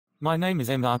My name is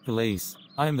MR Police.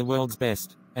 I am the world's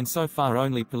best, and so far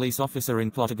only police officer in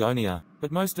Plotagonia,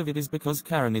 but most of it is because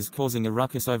Karen is causing a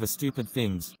ruckus over stupid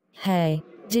things. Hey,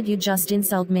 did you just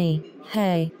insult me?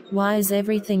 Hey, why is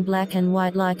everything black and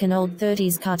white like an old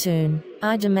 30s cartoon?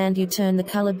 I demand you turn the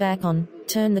color back on,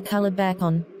 turn the color back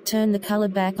on, turn the color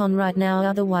back on right now,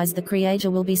 otherwise the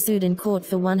creator will be sued in court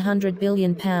for £100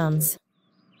 billion.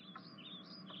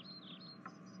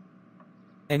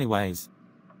 Anyways.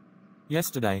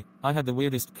 Yesterday, I had the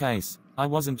weirdest case. I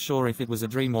wasn't sure if it was a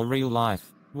dream or real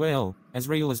life. Well, as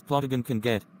real as Plotagon can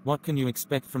get, what can you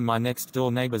expect from my next door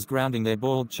neighbors grounding their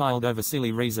bald child over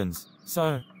silly reasons?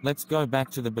 So, let's go back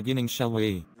to the beginning, shall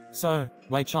we? So,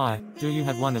 Wei Chai, do you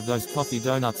have one of those coffee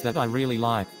donuts that I really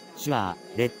like? Sure,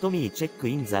 let me check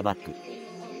in the back.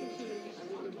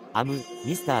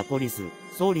 Mr. Police,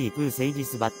 sorry to say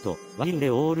this but, we're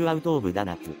all out of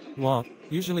donuts. What?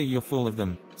 Usually you're full of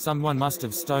them. Someone must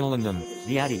have stolen them.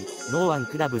 Really? No one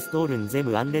could have stolen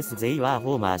them unless they were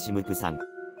Homer Simpson.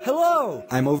 Hello!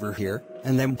 I'm over here,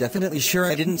 and I'm definitely sure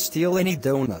I didn't steal any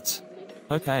donuts.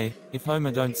 Okay, if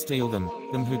Homer don't steal them,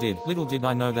 then who did? Little did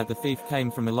I know that the thief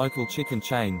came from a local chicken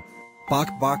chain. Bok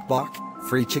bok bok.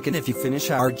 Free chicken if you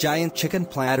finish our giant chicken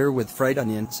platter with fried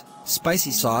onions,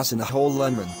 spicy sauce and a whole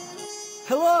lemon.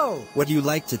 Hello! Would you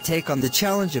like to take on the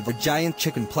challenge of a giant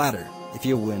chicken platter? If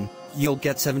you win, you'll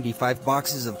get 75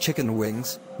 boxes of chicken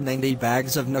wings, 90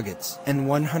 bags of nuggets, and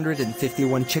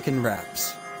 151 chicken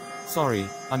wraps. Sorry,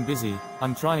 I'm busy.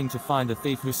 I'm trying to find a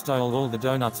thief who stole all the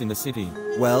donuts in the city.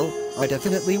 Well, I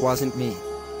definitely wasn't me.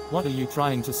 What are you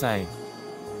trying to say?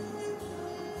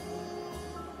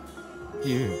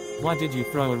 You. Why did you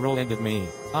throw a raw egg at me?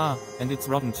 Ah, and it's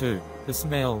rotten too. The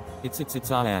smell, it's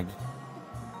ag.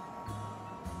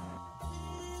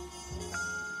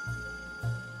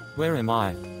 Where am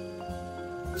I?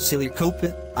 Silly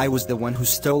culprit, I was the one who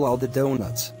stole all the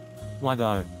donuts. Why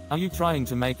though? Are you trying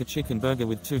to make a chicken burger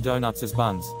with 2 donuts as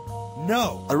buns?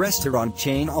 No! A restaurant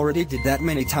chain already did that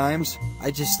many times.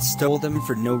 I just stole them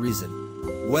for no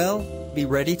reason. Well, be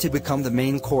ready to become the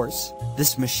main course.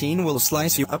 This machine will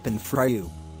slice you up and fry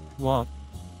you. What?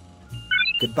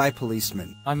 Goodbye,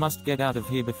 policeman. I must get out of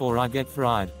here before I get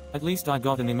fried. At least I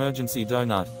got an emergency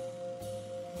donut.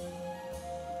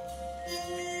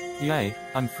 Yay,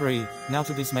 I'm free, now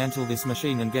to dismantle this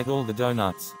machine and get all the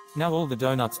donuts. Now all the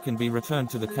donuts can be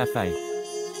returned to the cafe.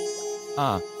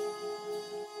 Ah.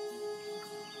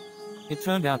 It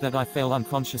turned out that I fell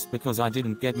unconscious because I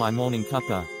didn't get my morning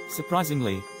cuppa.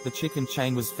 Surprisingly, the chicken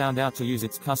chain was found out to use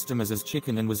its customers as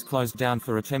chicken and was closed down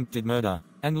for attempted murder.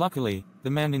 And luckily, the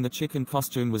man in the chicken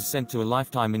costume was sent to a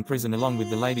lifetime in prison along with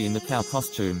the lady in the cow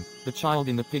costume, the child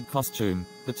in the pig costume,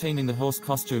 the teen in the horse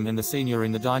costume and the senior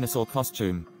in the dinosaur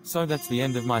costume. So that's the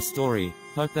end of my story.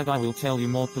 Hope that I will tell you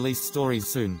more police stories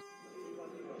soon.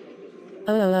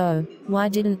 Oh, why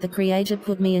didn't the creator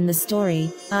put me in the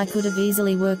story? I could have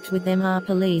easily worked with MR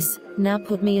Police. Now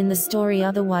put me in the story,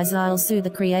 otherwise I'll sue the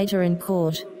creator in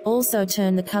court. Also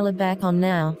turn the color back on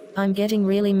now. I'm getting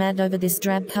really mad over this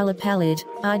drab color palette.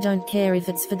 I don't care if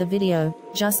it's for the video,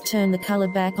 just turn the color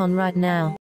back on right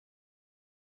now.